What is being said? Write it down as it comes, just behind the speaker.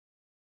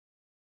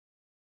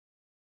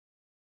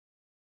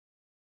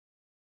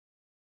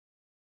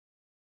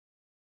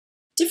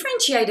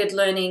Differentiated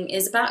learning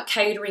is about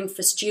catering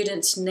for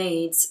students'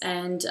 needs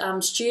and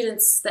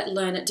students that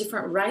learn at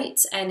different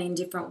rates and in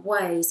different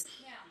ways.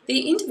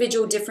 The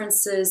individual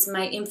differences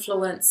may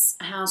influence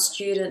how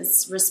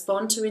students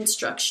respond to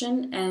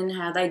instruction and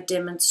how they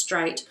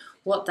demonstrate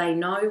what they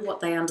know,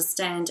 what they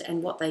understand,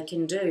 and what they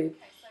can do.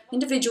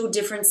 Individual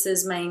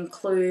differences may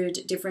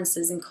include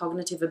differences in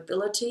cognitive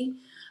ability,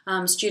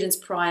 students'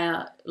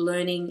 prior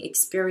learning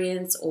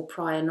experience or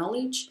prior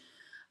knowledge,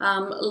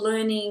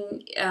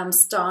 learning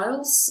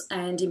styles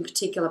and in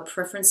particular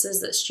preferences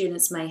that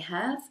students may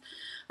have,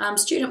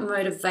 student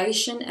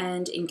motivation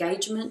and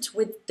engagement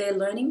with their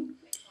learning,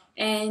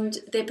 and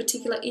their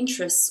particular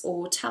interests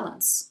or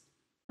talents.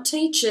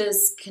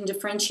 Teachers can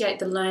differentiate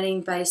the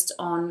learning based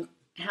on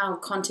how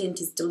content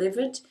is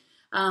delivered,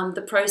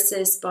 the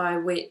process by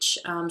which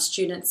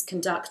students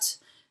conduct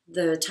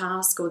the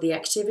task or the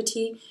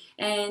activity,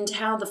 and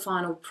how the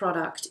final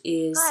product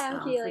is Hi,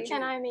 I'm Keely. produced.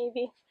 And I'm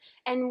Evie.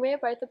 And we're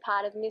both a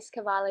part of Miss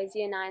Cavallo's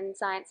Year 9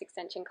 Science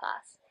Extension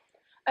class.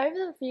 Over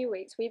the few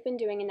weeks, we've been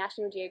doing a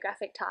National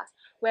Geographic task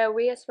where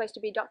we are supposed to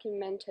be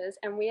documenters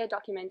and we are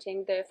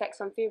documenting the effects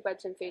on food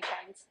webs and food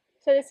chains.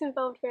 So this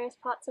involved various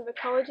parts of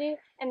ecology,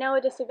 and now we're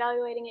just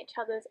evaluating each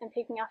other's and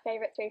picking our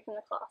favourite three from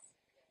the class.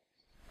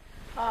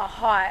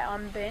 Hi,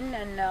 I'm Ben,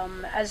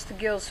 and as the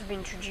girls have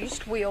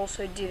introduced, we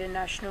also did a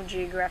National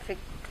Geographic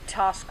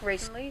task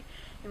recently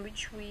in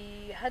which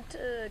we had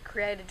to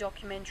create a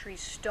documentary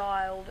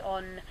styled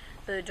on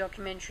the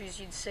documentaries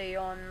you'd see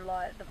on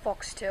like the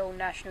Foxtel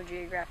National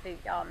Geographic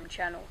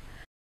channel.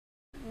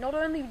 Not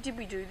only did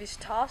we do this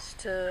task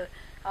to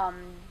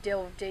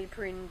delve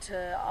deeper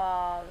into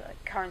our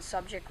current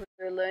subject we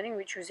were learning,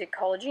 which was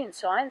ecology and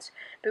science,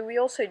 but we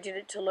also did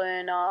it to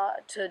learn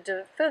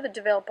further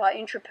develop our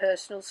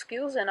intrapersonal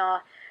skills, and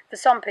for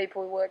some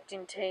people who worked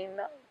in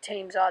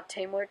teams, our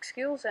teamwork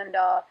skills and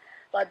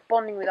like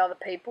bonding with other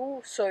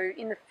people, so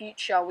in the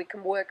future we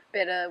can work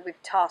better with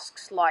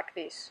tasks like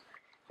this.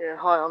 Yeah,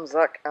 hi, I'm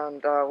Zach,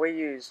 and we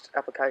used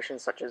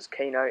applications such as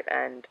Keynote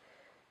and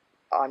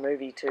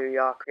iMovie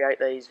to create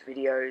these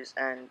videos,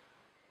 and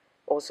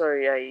also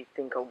a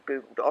thing called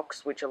Google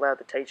Docs, which allowed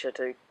the teacher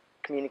to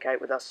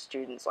communicate with us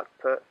students like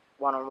per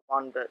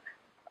one-on-one, but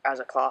as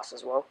a class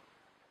as well.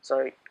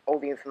 So all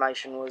the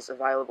information was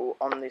available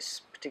on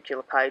this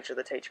particular page that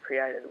the teacher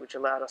created, which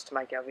allowed us to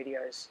make our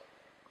videos.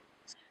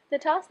 The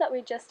task that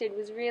we just did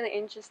was really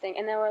interesting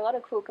and there were a lot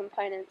of cool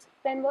components.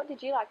 Ben, what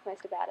did you like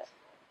most about it?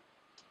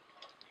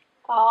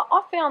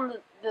 I found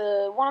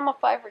that one of my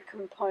favourite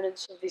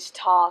components of this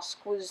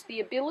task was the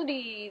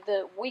ability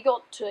that we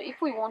got to,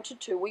 if we wanted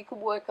to, we could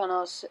work on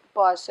us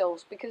by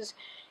ourselves, because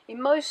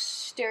in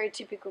most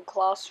stereotypical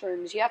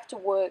classrooms you have to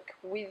work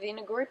within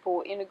a group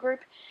or in a group,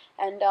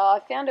 and I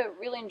found it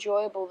really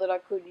enjoyable that I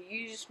could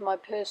use my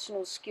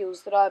personal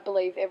skills that I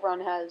believe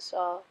everyone has.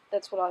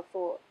 That's what I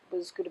thought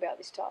was good about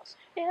this task.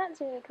 Yeah, that's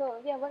really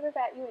cool. Yeah, what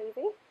about you,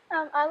 Evie?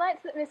 I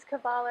liked that Miss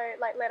Cavallo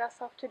let us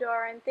off to do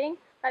our own thing.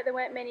 There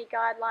weren't many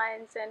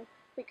guidelines and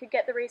we could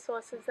get the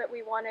resources that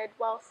we wanted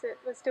whilst it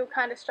was still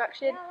kind of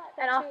structured.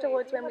 And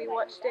afterwards when we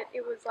watched it,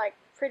 it was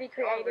pretty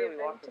creative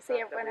and to see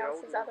everyone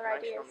else's other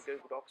ideas.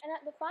 And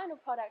at the final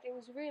product, it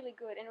was really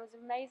good and it was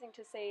amazing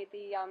to see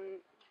the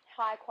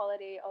high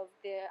quality of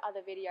the other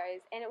videos,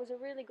 and it was a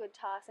really good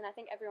task and I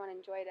think everyone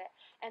enjoyed it.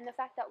 And the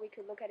fact that we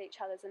could look at each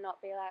other's and not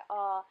be like,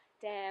 oh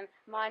damn,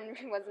 mine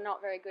was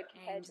not very good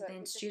compared to it. And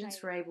then students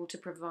were able to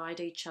provide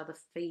each other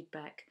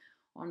feedback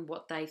on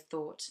what they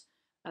thought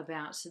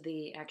about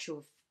the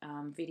actual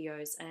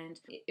videos, and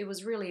it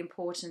was really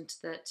important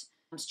that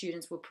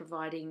students were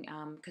providing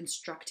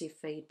constructive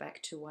feedback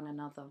to one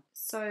another.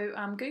 So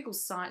Google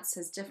Sites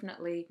has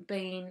definitely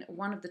been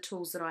one of the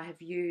tools that I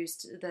have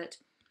used that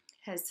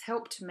has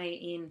helped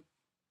me in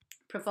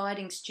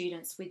providing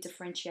students with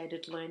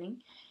differentiated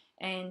learning,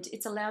 and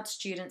it's allowed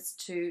students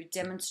to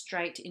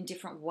demonstrate in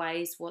different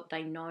ways what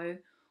they know,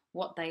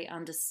 what they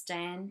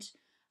understand,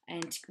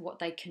 and what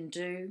they can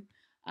do.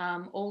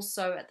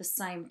 Also at the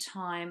same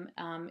time,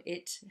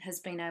 it has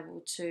been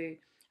able to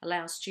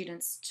allow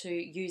students to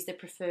use their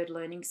preferred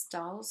learning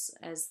styles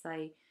as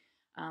they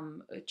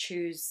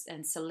choose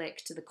and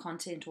select the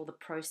content or the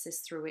process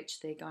through which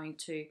they're going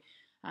to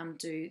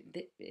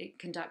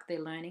conduct their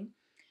learning.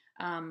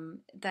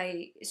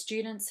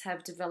 Students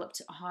have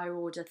developed higher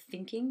order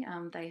thinking.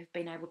 They have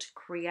been able to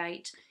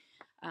create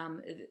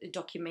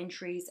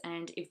documentaries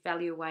and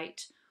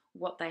evaluate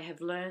what they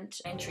have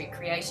learnt. Entry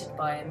created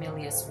by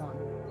Amelia Swan.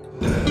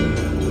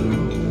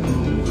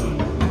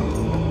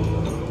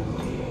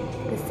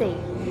 The sea,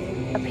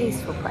 a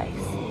peaceful place,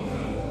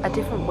 a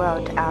different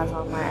world to ours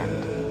on land.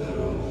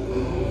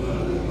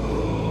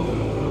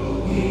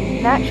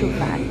 In actual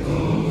fact,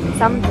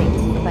 some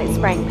things, like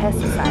spraying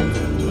pesticides,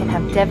 can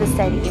have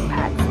devastating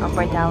impacts on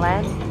both our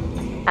land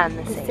and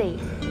the sea.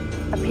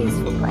 A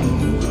peaceful place,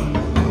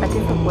 a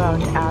different world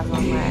to ours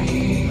on land.